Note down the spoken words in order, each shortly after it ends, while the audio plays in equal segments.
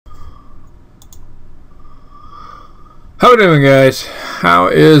How we doing, guys? How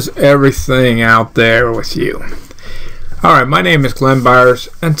is everything out there with you? Alright, my name is Glenn Byers,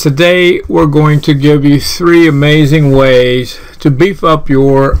 and today we're going to give you 3 amazing ways to beef up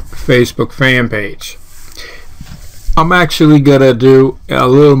your Facebook fan page. I'm actually going to do a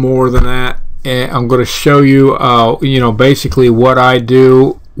little more than that, and I'm going to show you, basically what I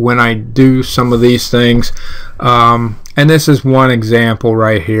do when I do some of these things. And this is one example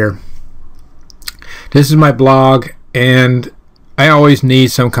right here. This is my blog, and I always need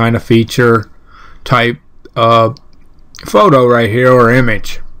some kind of feature type photo right here or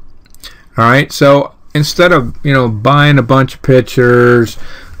image. Alright, so instead of buying a bunch of pictures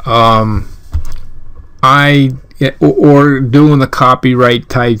or doing the copyright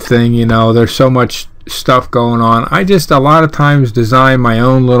type thing, there's so much stuff going on. I just a lot of times design my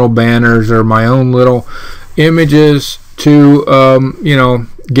own little banners or my own little images to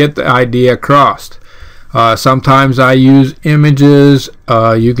get the idea across. Sometimes I use images.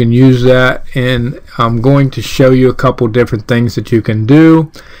 You can use that, and I'm going to show you a couple different things that you can do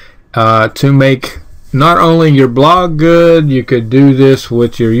to make not only your blog good. You could do this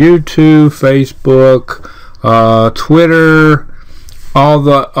with your YouTube, Facebook, Twitter, all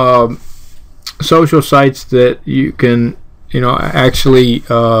the social sites that you can actually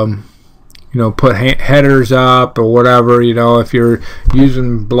put headers up or whatever, if you're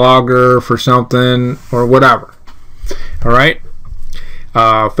using Blogger for something or whatever. Alright,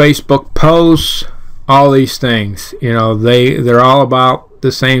 Facebook posts, all these things, they're all about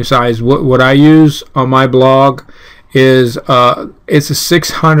the same size. What I use on my blog is it's a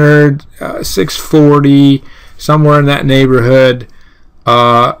 600 640, somewhere in that neighborhood.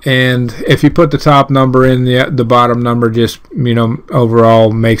 And if you put the top number in, the bottom number just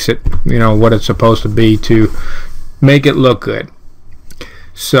overall makes it what it's supposed to be to make it look good.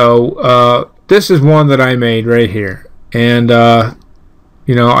 So this is one that I made right here, and I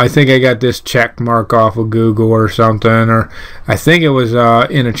think I got this check mark off of Google or something, or I think it was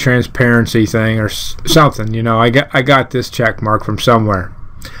in a transparency thing or something. I got this check mark from somewhere.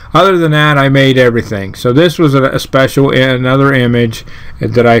 Other than that, I made everything. So this was a special, another image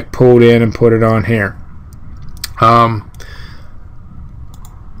that I pulled in and put it on here.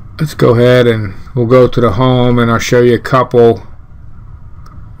 Let's go ahead and we'll go to the home, and I'll show you a couple.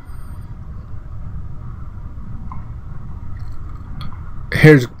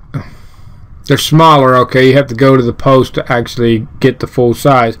 They're smaller, okay, you have to go to the post to actually get the full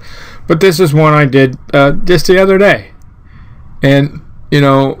size. But this is one I did just the other day. And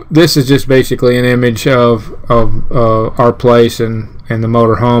this is just basically an image of our place and the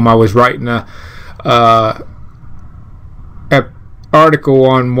motor home. I was writing a article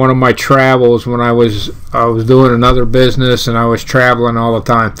on one of my travels when I was doing another business, and I was traveling all the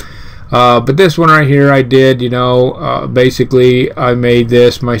time. But this one right here, I did, basically I made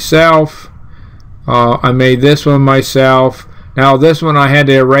this myself. I made this one myself. Now this one I had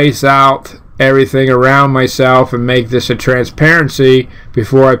to erase out everything around myself and make this a transparency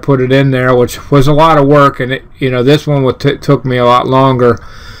before I put it in there, which was a lot of work, and this one took me a lot longer.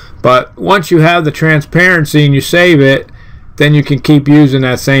 But once you have the transparency and you save it, then you can keep using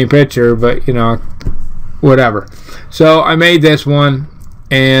that same picture, but whatever. So I made this one,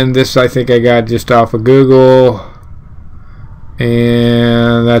 and this I think I got just off of Google,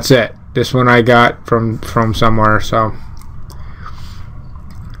 and that's it. This one I got from somewhere. So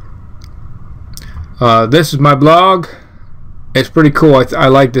this is my blog. It's pretty cool. I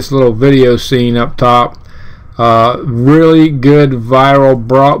like this little video scene up top. Really good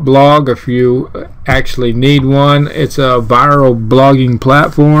viral blog if you actually need one. It's a viral blogging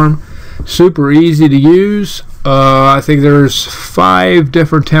platform. Super easy to use. I think there's 5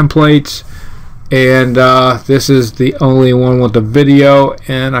 different templates, and this is the only one with the video,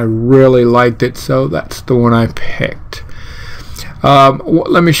 and I really liked it, so that's the one I picked.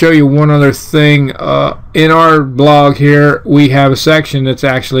 Let me show you one other thing. In our blog here, we have a section that's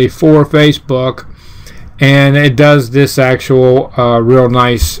actually for Facebook, and it does this actual real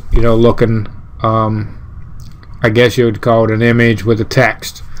nice looking, I guess you would call it an image with a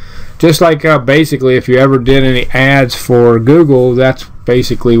text, just like basically if you ever did any ads for Google, that's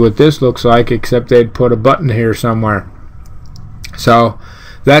basically what this looks like, except they'd put a button here somewhere. So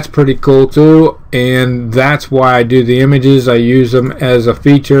that's pretty cool too, and that's why I do the images. I use them as a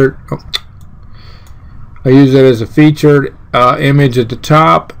featured image at the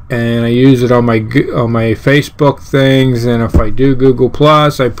top, and I use it on my Facebook things, and if I do Google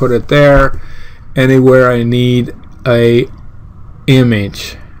Plus, I put it there anywhere I need a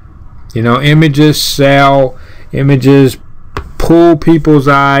image. Images sell, images pull people's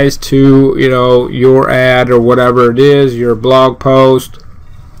eyes to, you know, your ad or whatever it is, your blog post.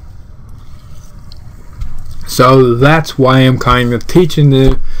 So that's why I'm kind of teaching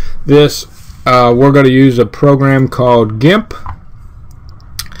this. We're going to use a program called GIMP,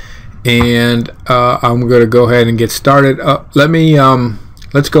 and I'm going to go ahead and get started.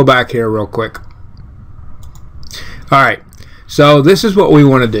 Let's go back here real quick. Alright, so this is what we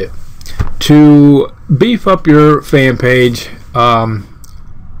want to do to beef up your fan page.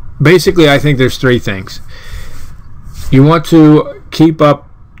 Basically, I think there's three things. You want to keep up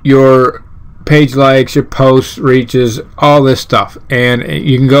your page likes, your posts, reaches, all this stuff, and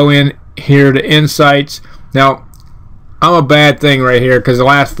you can go in here to insights. Now, I'm a bad thing right here because the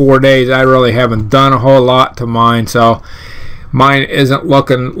last 4 days I really haven't done a whole lot to mine, so mine isn't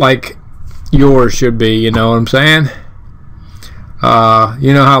looking like yours should be, you know what I'm saying?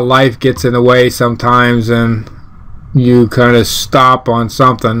 You know how life gets in the way sometimes and you kind of stop on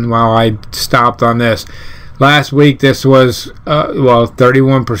something. Well, I stopped on this. Last week this was, well,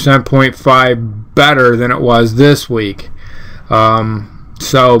 31.5% better than it was this week.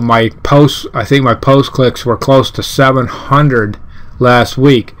 So my posts, I think my post clicks were close to 700 last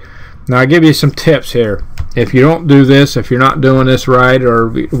week. Now I give you some tips here. If you don't do this, if you're not doing this right or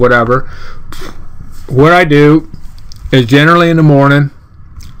whatever, what I do is generally in the morning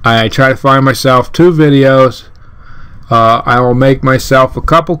I try to find myself 2 videos. I will make myself a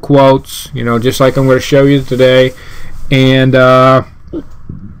couple quotes, you know, just like I'm going to show you today, and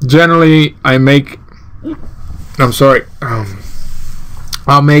generally I make, I'll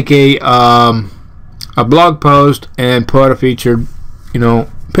make a blog post and put a featured, you know,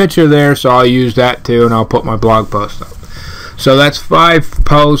 picture there, so I'll use that too, and I'll put my blog post up. So that's 5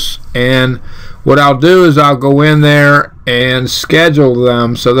 posts, and what I'll do is I'll go in there and schedule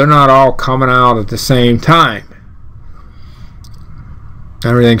them so they're not all coming out at the same time.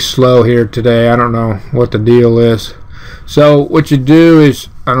 Everything's slow here today. I don't know what the deal is. So what you do is,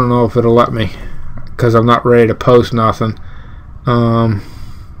 I don't know if it'll let me because I'm not ready to post nothing. No,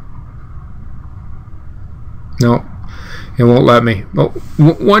 it won't let me. But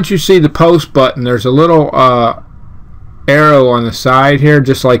once you see the post button, there's a little arrow on the side here,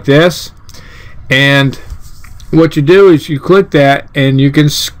 just like this, and what you do is you click that and you can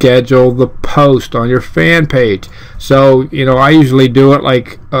schedule the post on your fan page. So, you know, I usually do it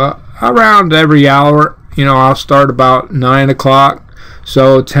like around every hour. You know, I'll start about 9 o'clock,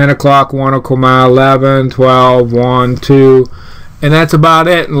 so 10 o'clock, 1 o'clock, 11, 12, 1, 2, and that's about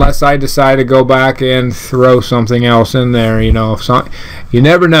it, unless I decide to go back and throw something else in there. You know, you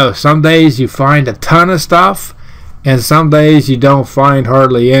never know. Some days you find a ton of stuff, and some days you don't find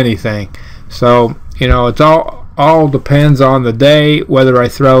hardly anything. So, you know, it's all depends on the day whether I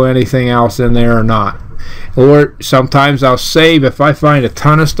throw anything else in there or not. Or sometimes I'll save. If I find a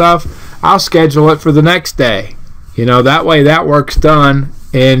ton of stuff, I'll schedule it for the next day. You know, that way that work's done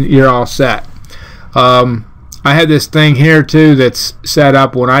and you're all set. I have this thing here too that's set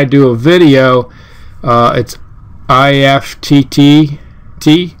up when I do a video. It's IFTTT,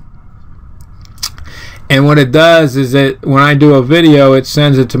 and what it does is that when I do a video, it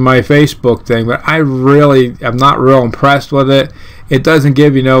sends it to my Facebook thing, but I'm not real impressed with it. It doesn't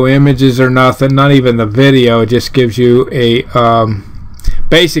give you no images or nothing, not even the video. It just gives you a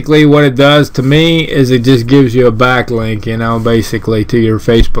basically what it does to me is it just gives you a backlink, you know, basically to your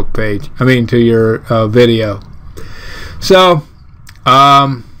Facebook page, I mean to your video. So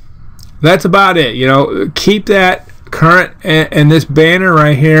that's about it. You know, keep that current, and this banner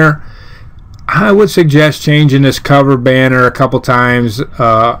right here, I would suggest changing this cover banner a couple times,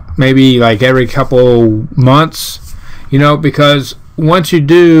 maybe like every couple months, you know, because once you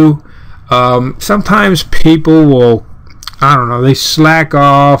do, sometimes people will, I don't know, they slack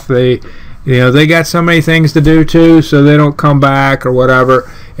off, they got so many things to do too, so they don't come back or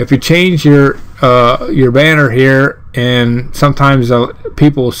whatever. If you change your banner here, and sometimes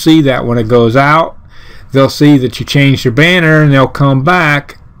people will see that when it goes out, they'll see that you changed your banner and they'll come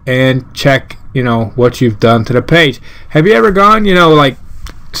back and check, you know, what you've done to the page. Have you ever gone, you know, like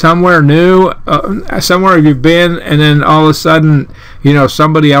somewhere new, somewhere you've been, and then all of a sudden, you know,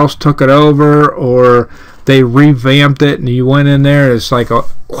 somebody else took it over or they revamped it and you went in there, it's like,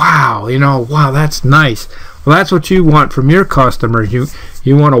 wow, you know, wow, that's nice. Well, that's what you want from your customers. You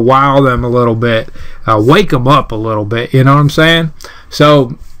want to wow them a little bit, wake them up a little bit, you know what I'm saying?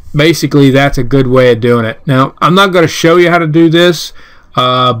 So basically that's a good way of doing it. Now, I'm not going to show you how to do this,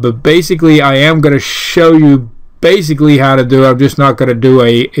 but basically I am going to show you basically how to do it. I'm just not going to do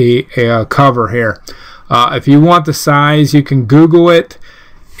a cover here. If you want the size, you can Google it,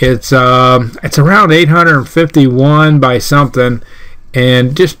 It's around 851 by something,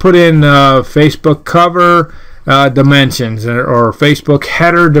 and just put in Facebook cover dimensions or Facebook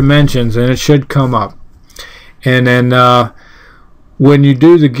header dimensions, and it should come up. And then when you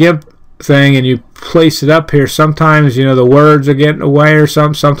do the GIMP thing and you place it up here, sometimes the words are getting away or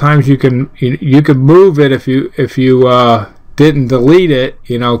something. Sometimes you can move it if you didn't delete it.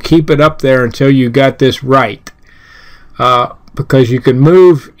 Keep it up there until you got this right. Because you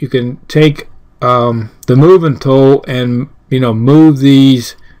can take the moving tool and move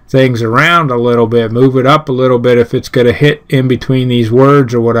these things around a little bit, move it up a little bit if it's going to hit in between these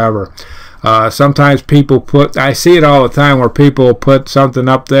words or whatever. Sometimes people I see it all the time where people put something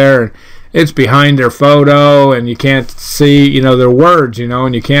up there and it's behind their photo and you can't see their words,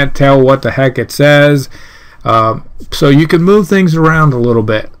 and you can't tell what the heck it says. So you can move things around a little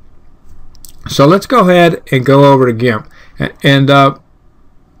bit. So let's go ahead and go over to GIMP. And that,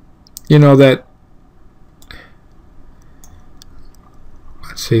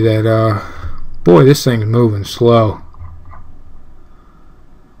 let's see that, boy, this thing's moving slow.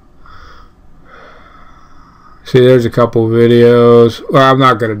 See, there's a couple videos. Well, I'm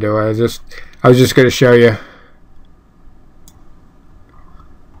not going to do it. I was just going to show you.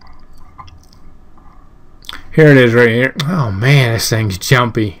 Here it is right here. Oh, man, this thing's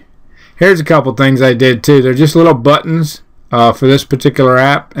jumpy. Here's a couple things I did, too. They're just little buttons for this particular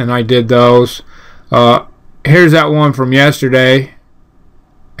app, and I did those. Here's that one from yesterday,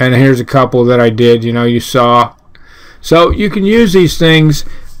 and here's a couple that I did, you saw. So you can use these things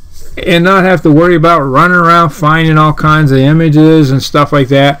and not have to worry about running around finding all kinds of images and stuff like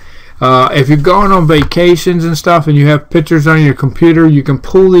that. If you're going on vacations and stuff and you have pictures on your computer, you can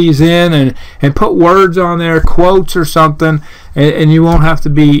pull these in and put words on there, quotes or something, and you won't have to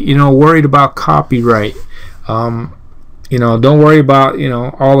be worried about copyright. Don't worry about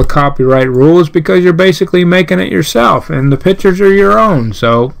all the copyright rules, because you're basically making it yourself and the pictures are your own,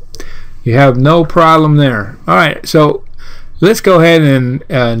 so you have no problem there. Alright, so let's go ahead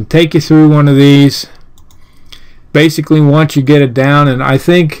and take you through one of these. Basically, once you get it down, and I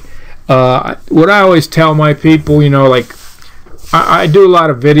think what I always tell my people, like I do a lot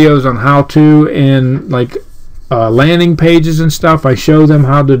of videos on how to and like landing pages and stuff. I show them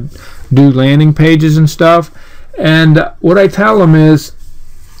how to do landing pages and stuff. And what I tell them is,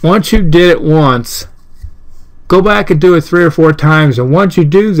 once you did it once, go back and do it 3 or 4 times, and once you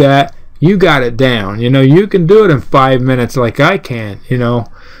do that, you got it down. You can do it in 5 minutes like I can.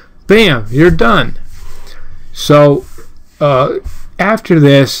 Bam, you're done. So after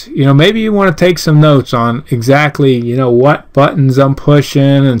this, maybe you want to take some notes on exactly what buttons I'm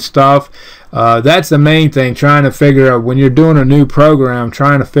pushing and stuff. That's the main thing, trying to figure out when you're doing a new program,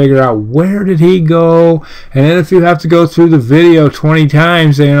 trying to figure out where did he go, and then if you have to go through the video 20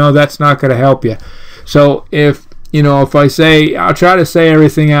 times, that's not going to help you. So if I say, I'll try to say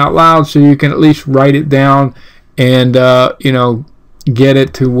everything out loud so you can at least write it down and get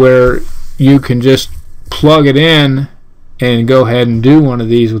it to where you can just plug it in and go ahead and do one of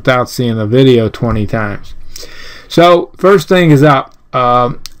these without seeing the video 20 times. So first thing is up.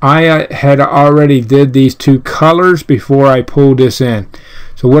 I had already did these 2 colors before I pulled this in.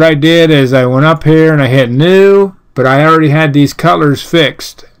 So what I did is I went up here and I hit new, but I already had these colors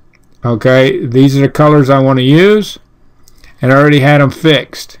fixed. Okay, these are the colors I want to use, and I already had them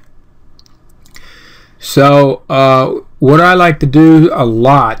fixed. So what I like to do a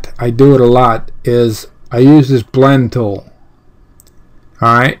lot, I do it a lot, is I use this blend tool.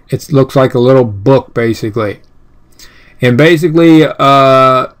 Alright, it looks like a little book basically. And basically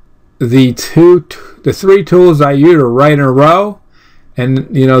the 3 tools I use are right in a row, and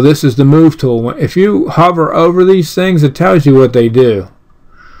this is the move tool. If you hover over these things, it tells you what they do.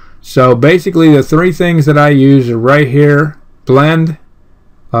 So basically the 3 things that I use are right here: blend,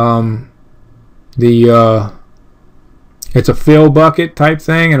 it's a fill bucket type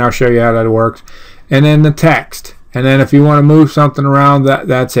thing, and I'll show you how that works, and then the text. And then if you want to move something around,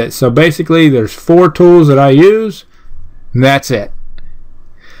 that's it. So basically there's 4 tools that I use, and that's it.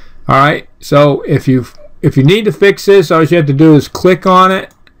 Alright, so if you need to fix this, all you have to do is click on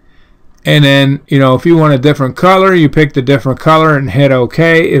it, and then if you want a different color, you pick the different color and hit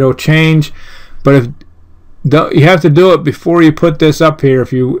OK. It'll change. But you have to do it before you put this up here.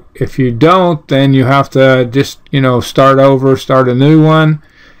 If you don't, then you have to just start over, start a new one,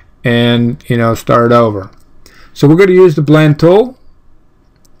 and start over. So we're going to use the blend tool,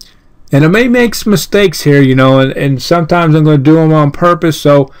 and it may make some mistakes here, and sometimes I'm going to do them on purpose.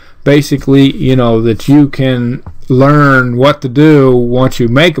 So basically, you know, that you can learn what to do once you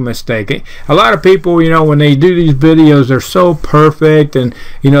make a mistake. A lot of people, you know, when they do these videos, they're so perfect and,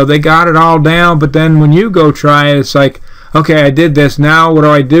 you know, they got it all down, but then when you go try it, it's like, okay, I did this, now what do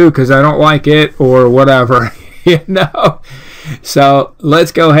I do because I don't like it or whatever. You know. So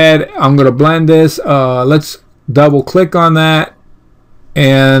let's go ahead. I'm going to blend this. Let's double click on that,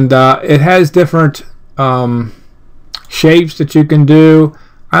 and it has different shapes that you can do.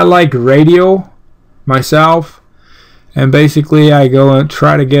 I like radial myself, and basically I go and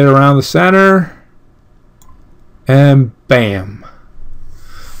try to get around the center, and bam.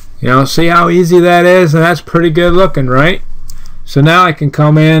 You know, see how easy that is, and that's pretty good looking, right? So now I can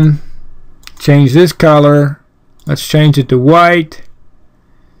come in, change this color. Let's change it to white.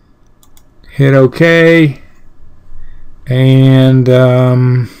 Hit OK. And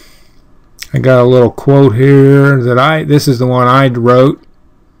I got a little quote here that this is the one I wrote.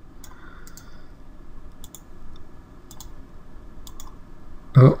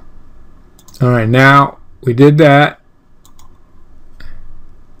 Oh. All right, now we did that.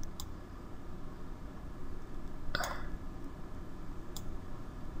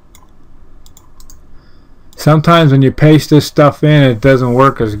 Sometimes when you paste this stuff in, it doesn't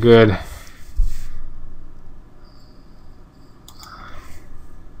work as good.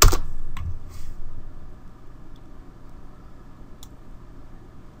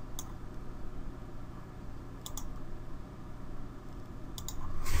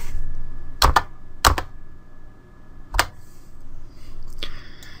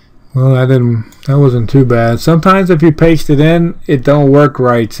 Well, that wasn't too bad. Sometimes if you paste it in, it don't work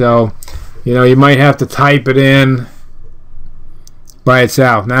right, so you know, you might have to type it in by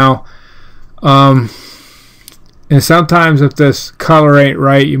itself. Now, and sometimes if this color ain't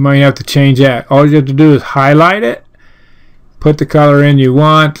right, you might have to change that. All you have to do is highlight it, put the color in you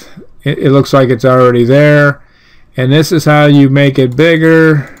want. It looks like it's already there. And this is how you make it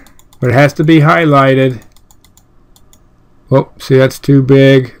bigger, but it has to be highlighted. Oh, see, that's too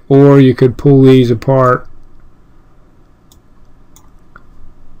big. Or you could pull these apart.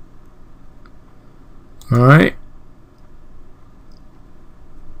 Alright.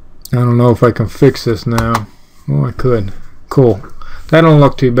 I don't know if I can fix this now. Oh, I could. Cool. That don't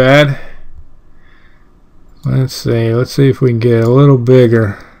look too bad. Let's see. Let's see if we can get it a little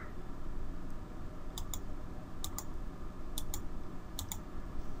bigger.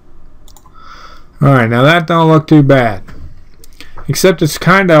 Alright, now that don't look too bad. Except it's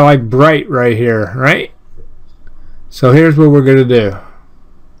kind of like bright right here, right? So here's what we're going to do.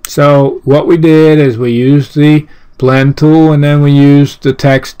 So what we did is we used the blend tool and then we used the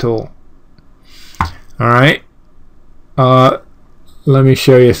text tool. Alright. Let me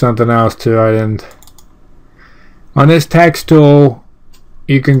show you something else too. On this text tool,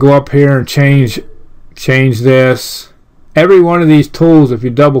 you can go up here and change this. Every one of these tools, if you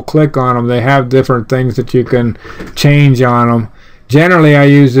double click on them, they have different things that you can change on them. Generally I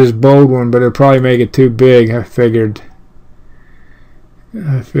use this bold one, but it'll probably make it too big. I figured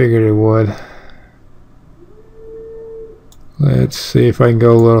it would. Let's see if I can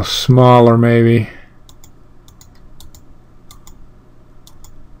go a little smaller maybe.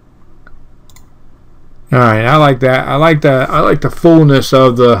 Alright, I like that. I like the fullness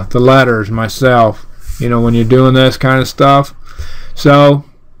of the letters myself, you know, when you're doing this kind of stuff. So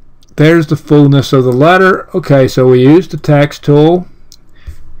there's the fullness of the letter. Okay, so we used the text tool.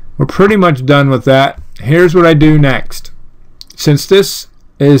 We're pretty much done with that. Here's what I do next. Since this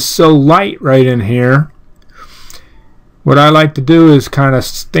is so light right in here, what I like to do is kind of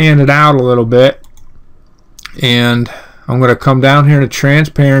stand it out a little bit, and I'm going to come down here to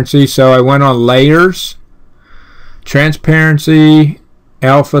transparency. So I went on layers, transparency,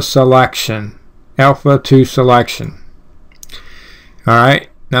 alpha selection, alpha to selection. Alright,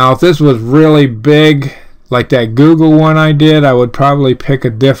 now if this was really big like that Google one I did, I would probably pick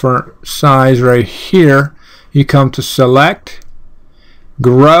a different size right here. You come to select,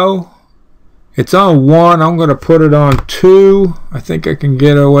 grow. It's on 1. I'm going to put it on 2. I think I can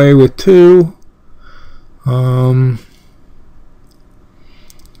get away with 2.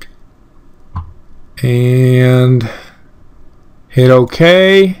 And hit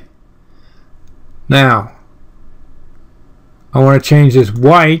OK. Now I want to change this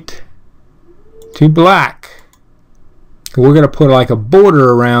white to black. We're going to put like a border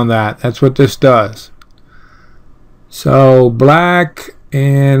around that. That's what this does. So black,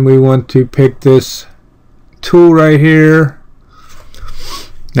 and we want to pick this tool right here.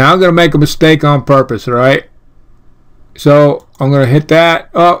 Now I'm going to make a mistake on purpose, right? So I'm going to hit that.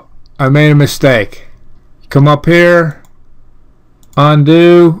 Oh, I made a mistake. Come up here,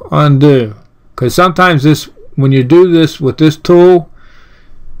 undo, undo. Because sometimes this, when you do this with this tool,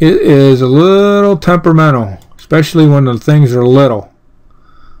 it is a little temperamental, especially when the things are little.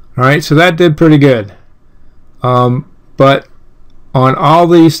 Alright, so that did pretty good. But on all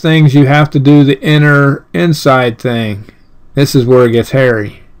these things, you have to do the inside thing. This is where it gets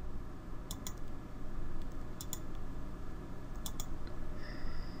hairy.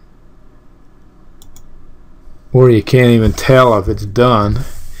 Or you can't even tell if it's done.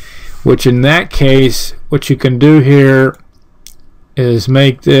 Which in that case, what you can do here is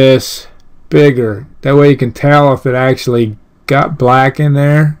make this bigger. That way you can tell if it actually got black in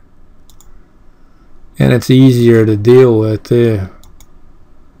there. And it's easier to deal with too.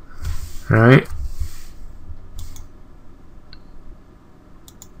 Alright.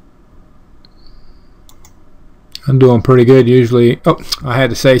 I'm doing pretty good usually. Oh, I had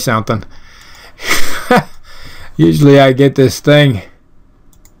to say something. Usually I get this thing.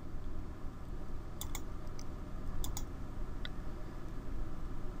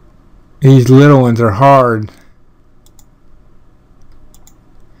 These little ones are hard.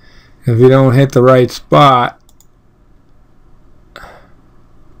 If you don't hit the right spot.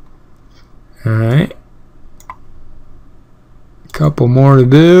 Alright. A couple more to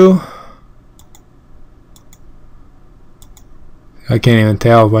do. I can't even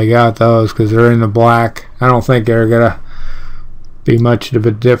tell if I got those because they're in the black. I don't think they're gonna be much of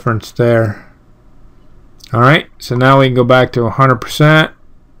a difference there. Alright, so now we can go back to 100%.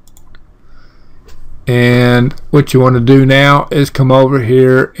 And what you want to do now is come over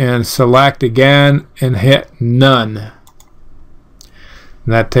here and select again and hit none. And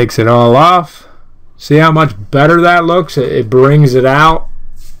that takes it all off. See how much better that looks? It brings it out.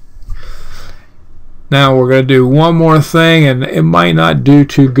 Now we're going to do one more thing, and it might not do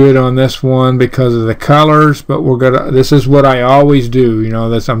too good on this one because of the colors, but we're going to, this is what I always do, you know,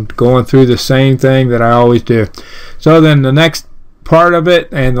 this, I'm going through the same thing that I always do. So then the next part of it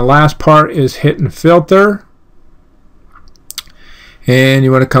and the last part is hitting filter, and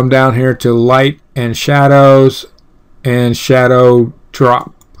you want to come down here to light and shadows and shadow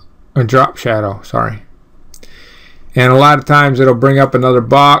drop, or drop shadow, sorry. And a lot of times it'll bring up another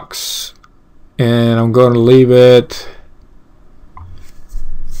box, and I'm going to leave it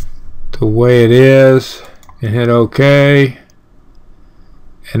the way it is and hit OK.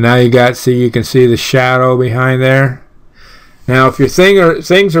 And now you got, see, you can see the shadow behind there. Now if your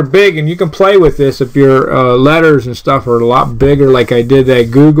things are big, and you can play with this, if your letters and stuff are a lot bigger, like I did that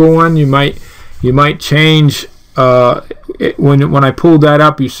Google one, you might change when I pulled that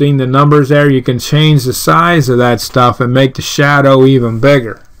up, you've seen the numbers there, you can change the size of that stuff and make the shadow even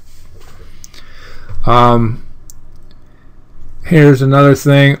bigger. Here's another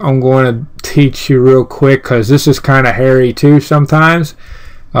thing I'm going to teach you real quick, because this is kind of hairy too sometimes.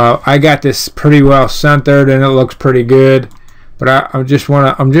 I got this pretty well centered and it looks pretty good, but I'm just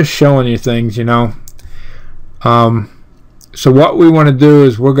showing you things, you know. So what we want to do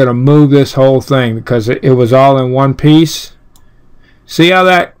is we're going to move this whole thing because it was all in one piece. See how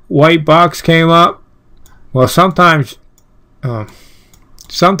that white box came up? Well, sometimes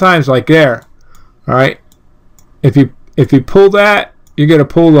like there. Alright, if you pull that, you're going to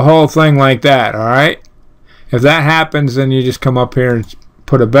pull the whole thing like that. Alright, if that happens, then you just come up here and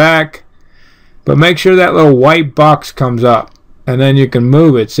put it back, but make sure that little white box comes up, and then you can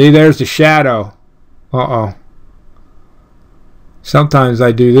move it. See, there's the shadow. Sometimes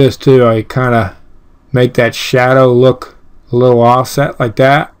I do this too. I kind of make that shadow look a little offset like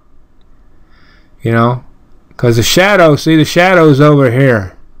that, you know, because the shadow, see, the shadow's over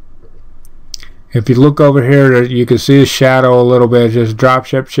here. If you look over here, you can see the shadow a little bit, just drop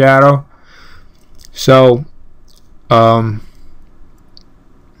ship shadow. So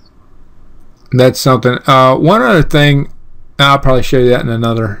that's something. One other thing, I'll probably show you that in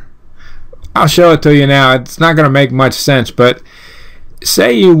another. I'll show it to you now. It's not going to make much sense, but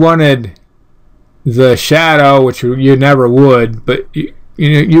say you wanted the shadow, which you never would, but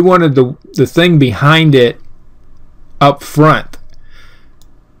you wanted the thing behind it up front.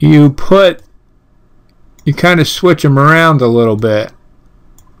 You kind of switch them around a little bit.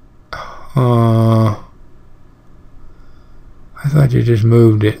 I thought you just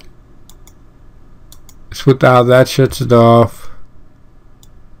moved it. It's without that shuts it off.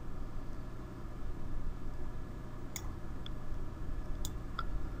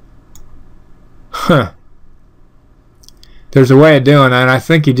 Huh. There's a way of doing that. I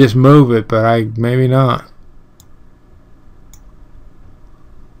think you just move it, but maybe not.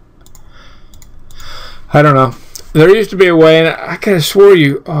 I don't know. There used to be a way, and I could have swore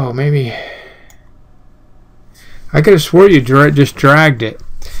you. Oh, maybe. I could have swore you just dragged it.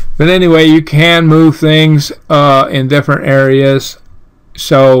 But anyway, you can move things in different areas.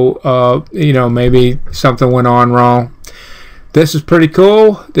 So, you know, maybe something went on wrong. This is pretty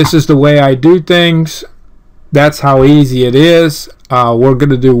cool. This is the way I do things. That's how easy it is. We're going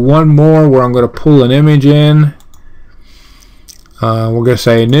to do one more where I'm going to pull an image in. We're going to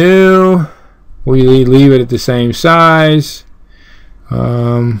say new. We leave it at the same size.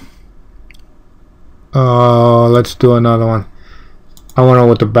 Let's do another one. I want to know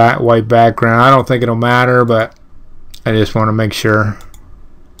what the white background. I don't think it'll matter, but I just want to make sure.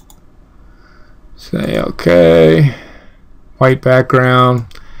 Say okay. White background.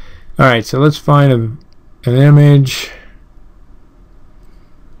 Alright, so let's find an image.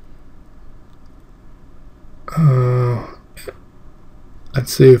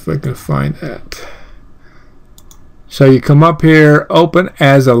 Let's see if I can find that. So you come up here, open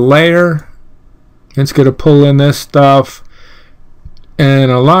as a layer. It's going to pull in this stuff.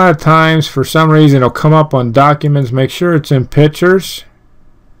 And a lot of times, for some reason, it'll come up on documents. Make sure it's in pictures.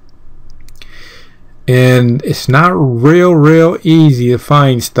 And it's not real easy to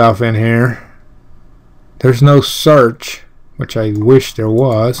find stuff in here. There's no search, which I wish there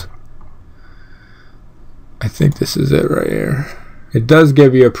was. I think this is it right here. It does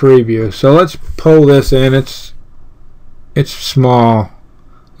give you a preview. So let's pull this in. It's small.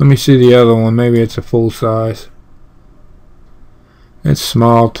 Let me see the other one. Maybe it's a full size. It's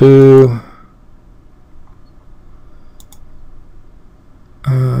small too.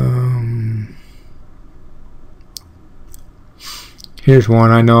 Here's one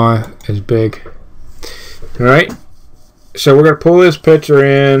I know is big. Alright. So we're going to pull this picture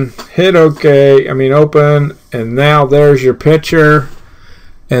in, hit OK, open, and now there's your picture.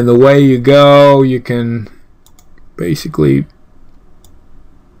 And the way you go, you can basically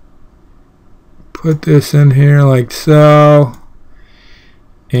put this in here like so.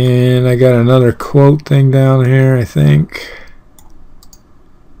 And I got another quote thing down here, I think.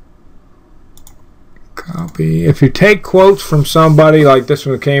 Copy. If you take quotes from somebody, like this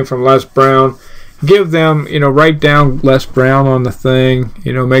one came from Les Brown, give them, write down Les Brown on the thing.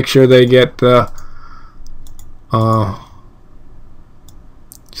 Make sure they get the.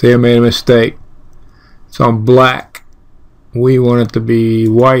 See, I made a mistake. It's on black. We want it to be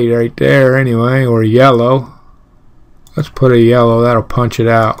white right there anyway, or yellow. Let's put a yellow. That'll punch it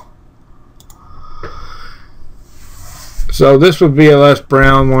out. So this would be a Les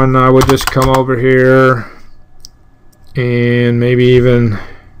Brown one. I would just come over here and maybe even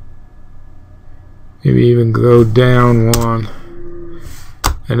go down one,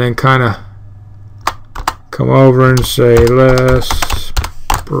 and then kind of come over and say Les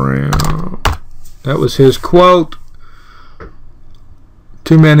Brown. That was his quote.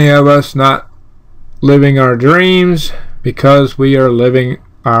 Too many of us not living our dreams because we are living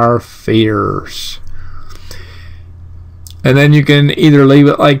our fears. And then you can either leave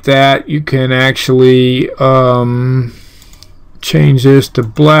it like that. You can actually change this to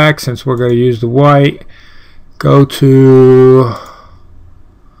black since we're going to use the white. Go to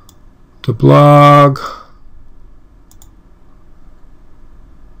the blog.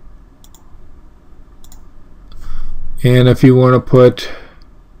 And if you want to put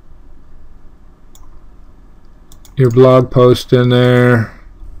your blog post in there,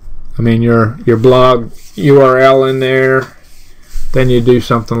 your blog URL in there, then you do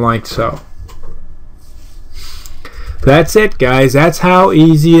something like so. That's it, guys. That's how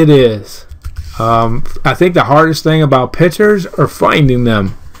easy it is. I think the hardest thing about pictures are finding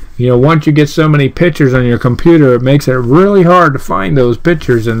them. Once you get so many pictures on your computer, it makes it really hard to find those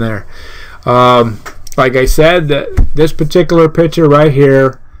pictures in there. Like I said, this particular picture right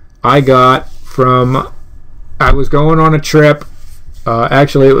here I got from, I was going on a trip.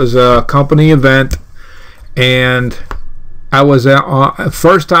 Actually, it was a company event, and I was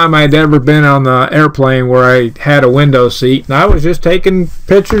first time I'd ever been on the airplane where I had a window seat, and I was just taking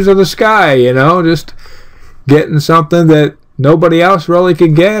pictures of the sky, just getting something that nobody else really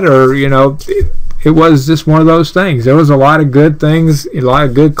could get, or it was just one of those things. There was a lot of good things, a lot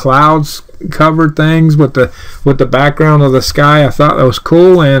of good clouds covered things with the background of the sky. I thought that was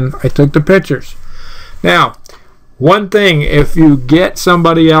cool, and I took the pictures. Now, one thing, if you get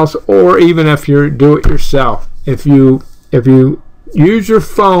somebody else, or even if you do it yourself, if you use your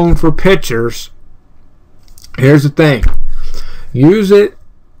phone for pictures, here's the thing: use it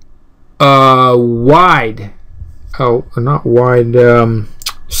wide. Oh, not wide.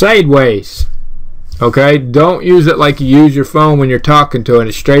 Sideways. Okay, don't use it like you use your phone when you're talking to it.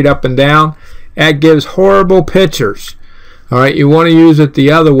 It's straight up and down. That gives horrible pictures. All right, you want to use it the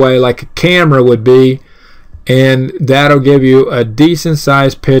other way, like a camera would be. and that'll give you a decent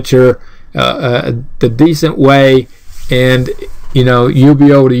sized picture the decent way, and you know, you'll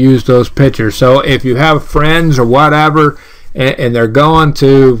be able to use those pictures. So if you have friends or whatever, and they're going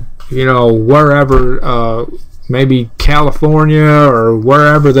to, you know, wherever, maybe California or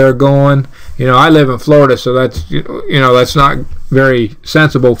wherever they're going. You know, I live in Florida, so that's, you know, that's not very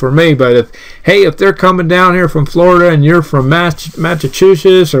sensible for me. But if they're coming down here from Florida and you're from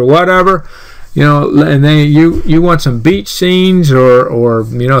Massachusetts or whatever, you know, and then you want some beach scenes or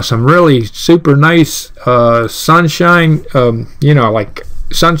you know, some really super nice sunshine, you know, like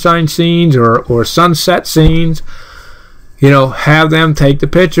sunshine scenes or sunset scenes, you know, have them take the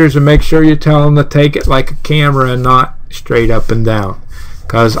pictures, and make sure you tell them to take it like a camera and not straight up and down.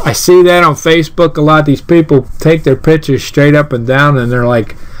 Because I see that on Facebook a lot. These people take their pictures straight up and down, and they're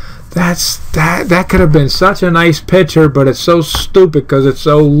like, that could have been such a nice picture, but it's so stupid because it's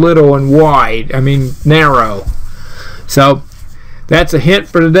so little and wide. I mean, narrow. So that's a hint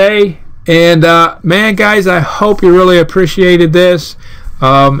for today. And man, guys, I hope you really appreciated this.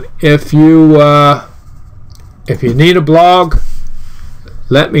 If you need a blog,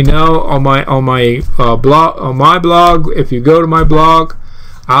 let me know on my blog. If you go to my blog,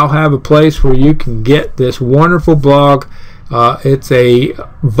 I'll have a place where you can get this wonderful blog. It's a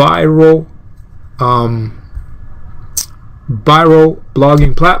viral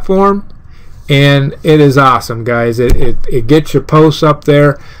blogging platform, and it is awesome, guys. It gets your posts up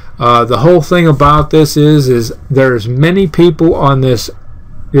there. The whole thing about this is there's many people on this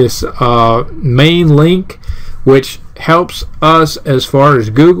main link, which helps us as far as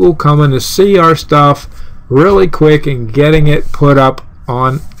Google coming to see our stuff really quick and getting it put up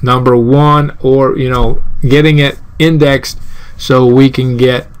on #1, or, you know, getting it indexed so we can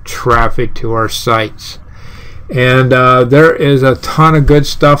get traffic to our sites. And there is a ton of good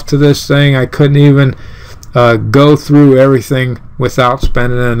stuff to this thing. I couldn't even go through everything without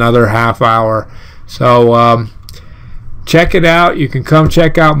spending another half hour. So check it out. You can come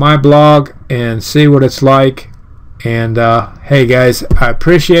check out my blog and see what it's like. And hey guys, I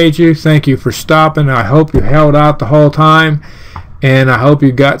appreciate you. Thank you for stopping. I hope you held out the whole time, and I hope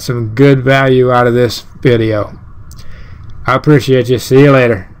you got some good value out of this video. I appreciate you. See you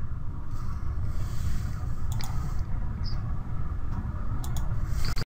later.